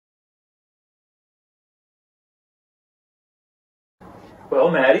Well,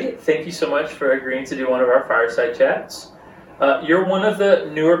 Maddie, thank you so much for agreeing to do one of our fireside chats. You're one of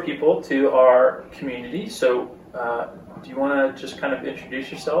the newer people to our community, so do you want to just kind of introduce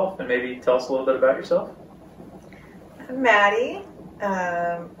yourself and maybe tell us a little bit about yourself? I'm Maddie.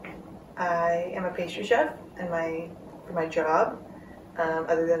 I am a pastry chef for my job.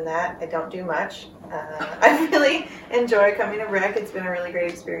 Other than that, I don't do much. I really enjoy coming to Rec. It's been a really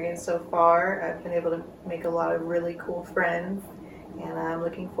great experience so far. I've been able to make a lot of really cool friends, and I'm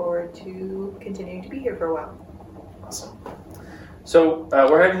looking forward to continuing to be here for a while. Awesome. So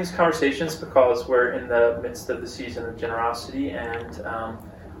we're having these conversations because we're in the midst of the season of generosity, and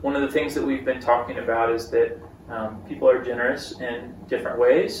one of the things that we've been talking about is that people are generous in different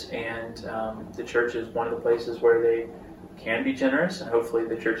ways, and the church is one of the places where they can be generous, and hopefully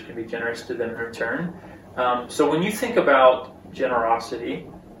the church can be generous to them in return. So when you think about generosity,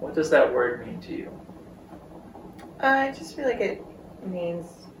 what does that word mean to you? I just feel like it means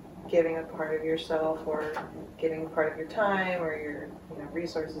giving a part of yourself, or giving part of your time, or your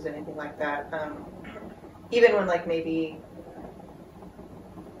resources, anything like that. Even when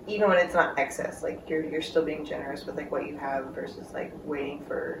even when it's not excess, like you're still being generous with like what you have versus like waiting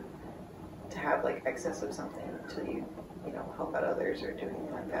to have like excess of something until you help out others or do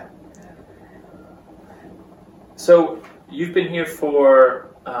anything like that. So you've been here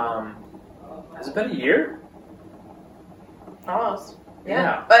for has it been a year? Almost. Yeah.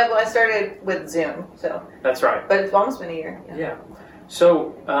 Yeah. But I started with Zoom, so. That's right. But it's almost been a year. Yeah.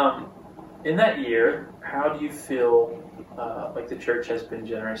 So in that year, how do you feel like the church has been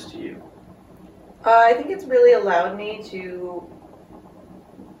generous to you? I think it's really allowed me to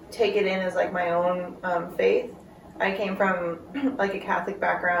take it in as like my own faith. I came from like a Catholic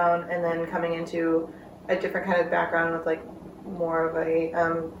background, and then coming into a different kind of background with like more of a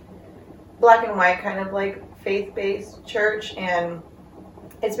black and white kind of like faith-based church, and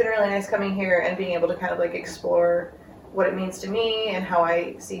it's been really nice coming here and being able to kind of like explore what it means to me and how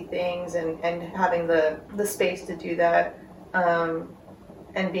I see things, and having the space to do that,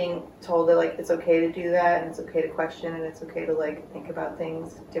 and being told that like it's okay to do that, and it's okay to question, and it's okay to like think about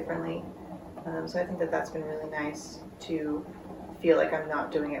things differently. So I think that's been really nice to feel like I'm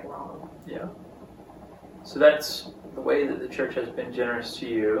not doing it wrong. Yeah. So that's the way that the church has been generous to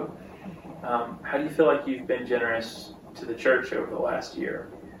you. How do you feel like you've been generous to the church over the last year?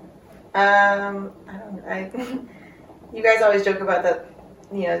 You guys always joke about that,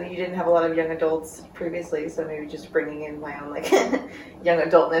 you didn't have a lot of young adults previously, so maybe just bringing in my own like young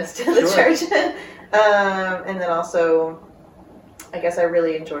adultness to the church. And then also, I guess I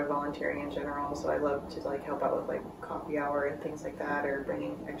really enjoy volunteering in general, so I love to like help out with like coffee hour and things like that, or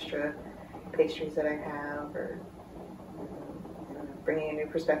bringing extra pastries that I have, or bringing a new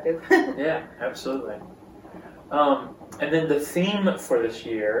perspective. Yeah, absolutely. And then the theme for this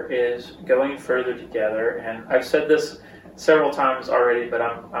year is going further together, and I've said this several times already, but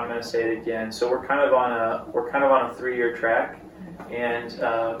I'm going to say it again. So we're kind of on a 3-year track, and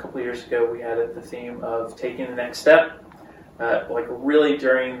a couple of years ago we had the theme of taking the next step. Like really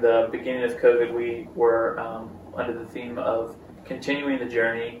during the beginning of COVID, we were under the theme of continuing the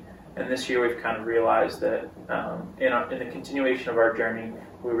journey, and this year we've kind of realized that in the continuation of our journey,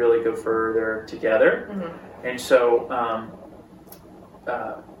 we really go further together. Mm-hmm. And so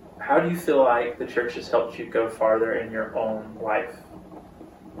how do you feel like the church has helped you go farther in your own life?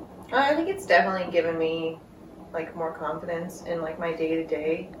 I think it's definitely given me like more confidence in like my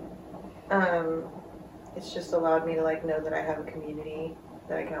day-to-day. It's just allowed me to like know that I have a community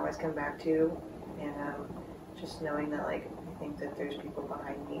that I can always come back to, and just knowing that like I think that there's people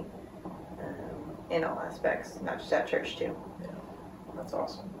behind me in all aspects, not just at church too. Yeah, that's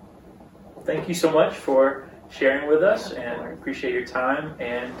awesome. Well, thank you so much for sharing with us, and appreciate your time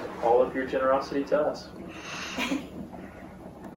and all of your generosity to us.